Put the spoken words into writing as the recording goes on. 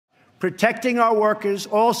Protecting our workers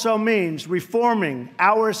also means reforming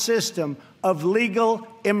our system of legal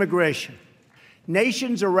immigration.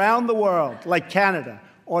 Nations around the world, like Canada,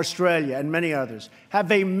 Australia, and many others,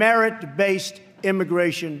 have a merit-based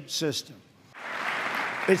immigration system.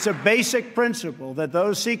 It's a basic principle that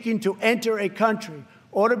those seeking to enter a country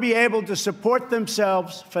ought to be able to support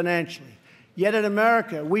themselves financially. Yet in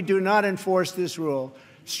America, we do not enforce this rule,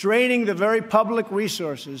 straining the very public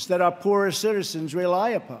resources that our poorest citizens rely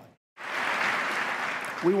upon.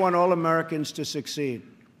 We want all Americans to succeed,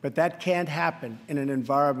 but that can't happen in an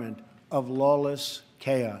environment of lawless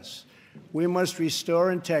chaos. We must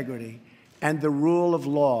restore integrity and the rule of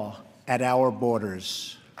law at our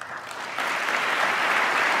borders.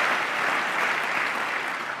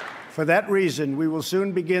 For that reason, we will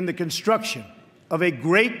soon begin the construction of a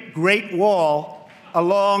great wall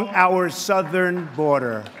along our southern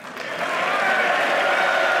border.